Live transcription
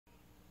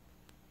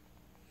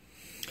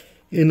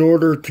In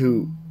order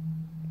to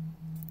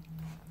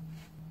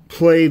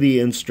play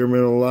the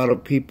instrument, a lot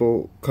of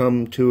people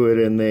come to it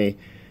and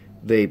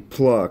they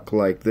pluck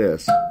like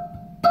this.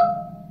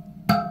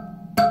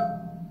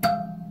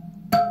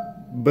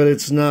 But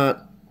it's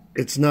not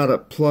a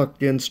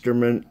plucked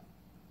instrument.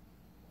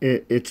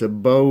 It's a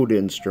bowed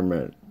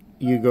instrument.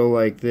 You go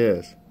like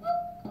this.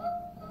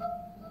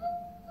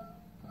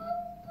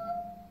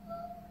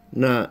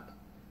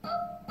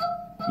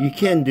 You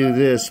can do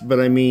this, but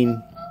I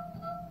mean,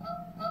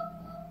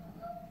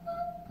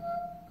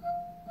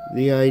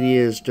 the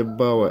idea is to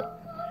bow it.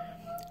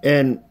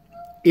 And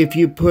if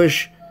you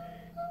push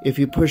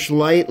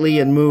lightly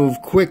and move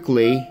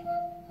quickly,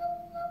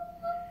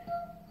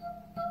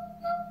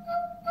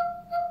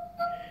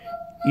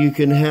 you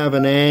can have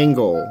an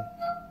angle.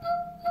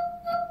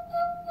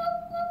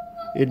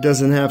 It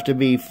doesn't have to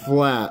be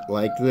flat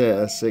like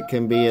this. It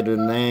can be at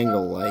an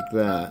angle like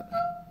that.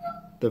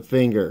 The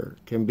finger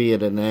can be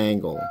at an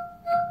angle.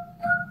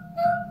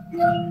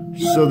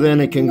 So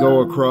then it can go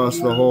across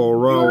the whole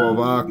row of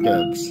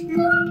octaves.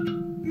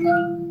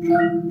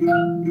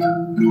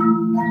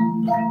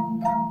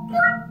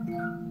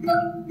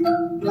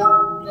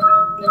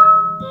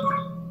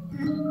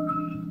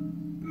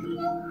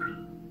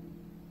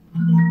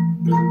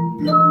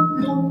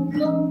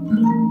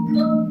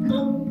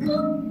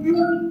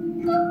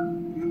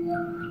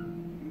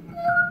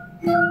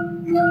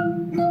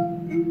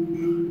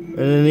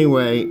 And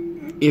anyway,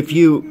 if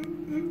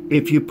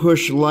you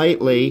push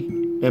lightly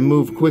and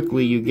move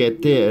quickly, you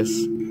get this.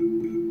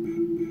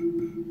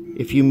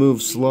 If you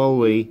move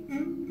slowly,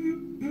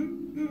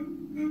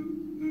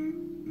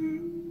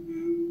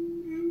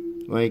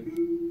 like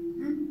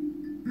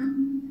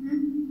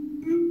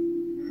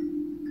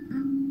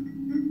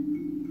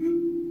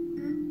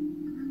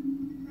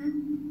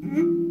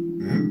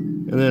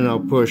and then I'll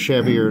push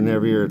heavier and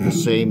heavier at the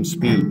same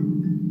speed.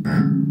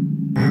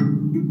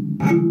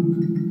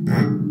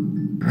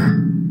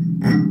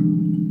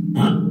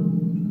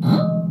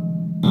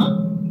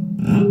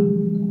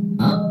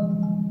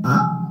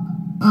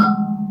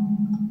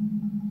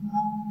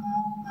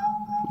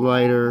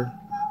 Lighter,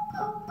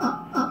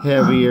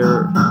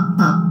 heavier,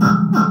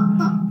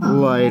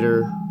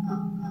 lighter,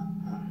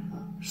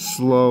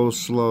 slow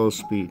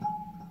speed.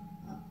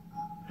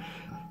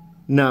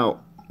 Now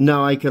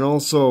I can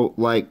also,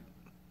 like,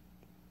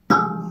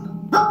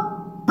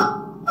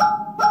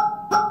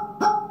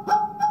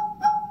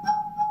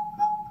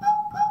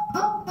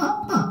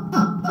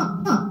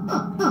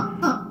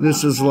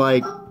 this is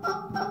like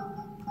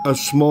a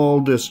small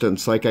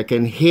distance, like I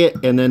can hit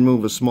and then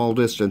move a small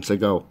distance and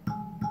go.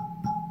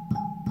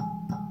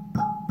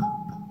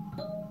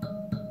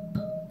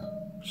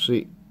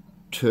 See,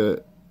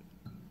 to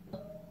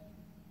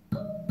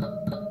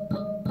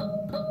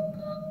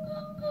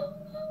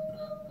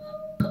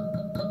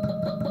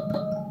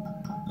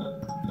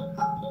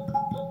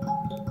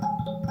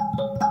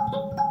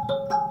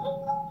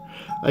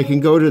I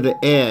can go to the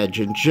edge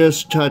and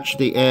just touch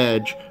the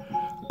edge.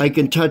 I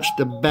can touch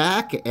the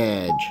back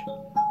edge,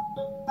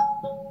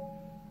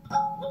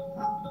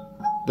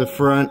 the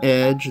front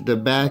edge, the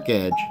back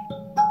edge.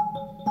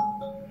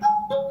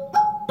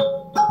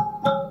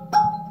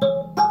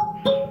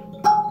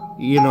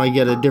 You know, I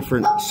get a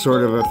different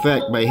sort of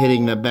effect by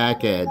hitting the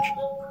back edge.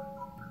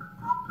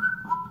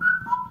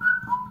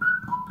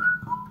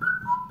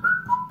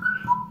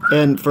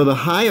 And for the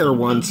higher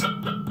ones,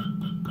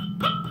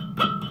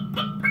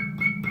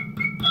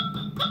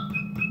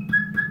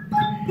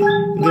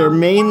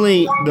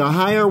 the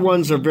higher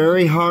ones are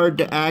very hard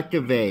to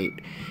activate.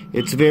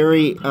 It's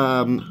very,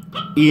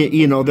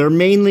 you know, they're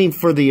mainly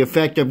for the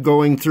effect of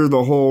going through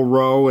the whole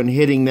row and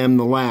hitting them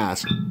the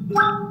last.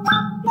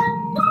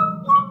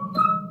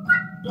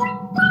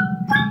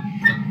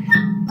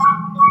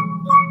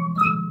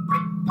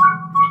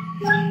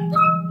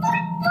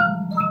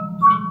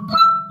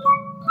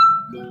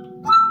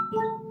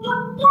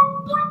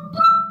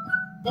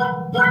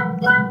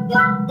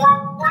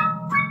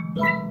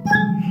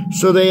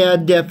 So they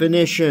add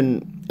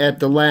definition at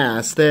the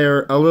last.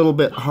 They're a little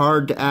bit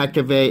hard to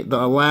activate.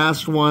 The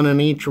last one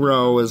in each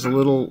row is a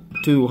little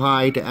too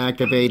high to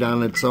activate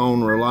on its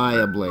own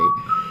reliably.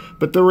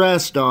 But the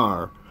rest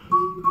are.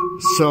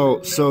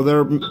 So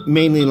they're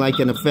mainly like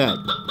an effect.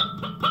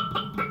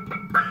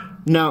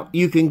 Now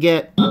you can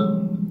get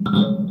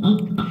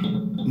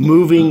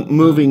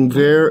moving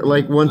very,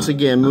 like once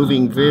again,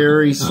 moving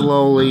very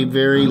slowly,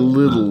 very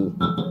little.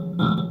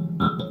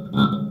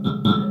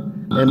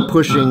 And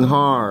pushing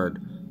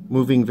hard,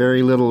 moving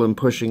very little and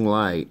pushing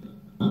light.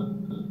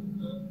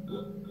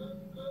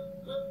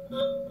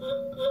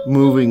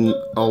 Moving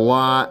a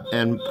lot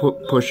and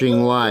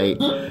pushing light.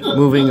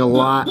 Moving a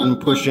lot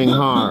and pushing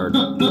hard.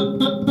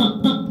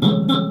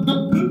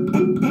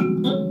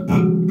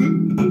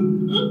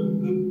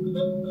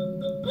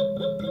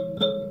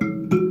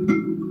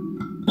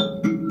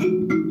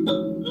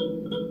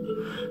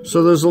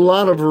 So there's a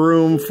lot of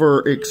room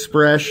for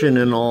expression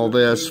in all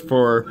this,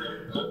 for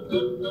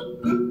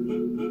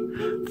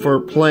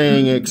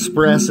playing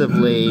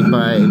expressively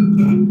by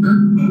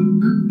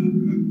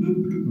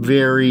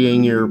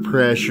varying your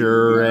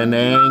pressure and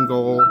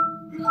angle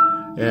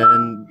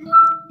and,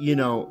 you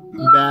know,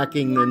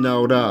 backing the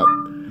note up.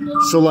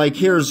 So like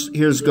here's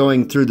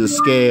going through the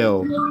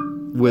scale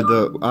with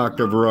the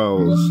octave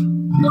rose.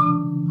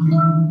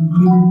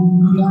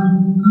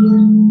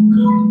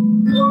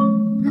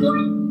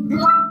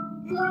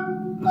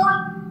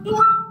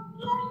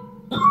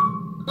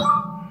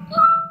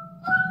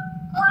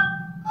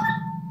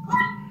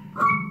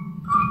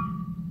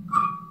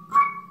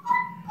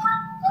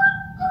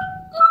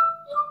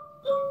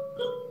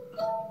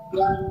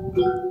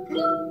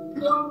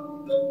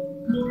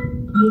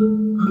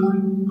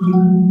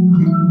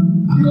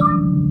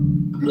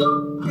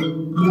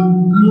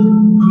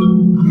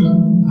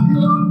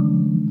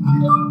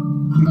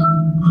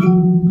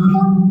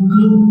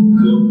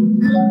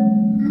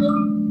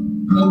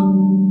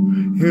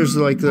 Here's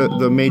like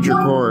the major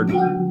chord.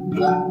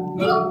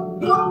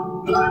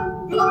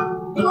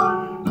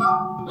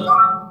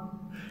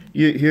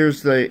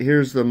 Here's the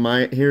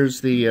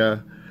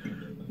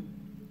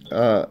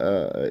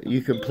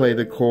you can play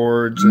the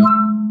chords.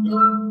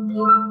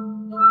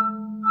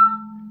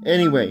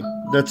 Anyway,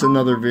 that's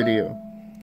another video.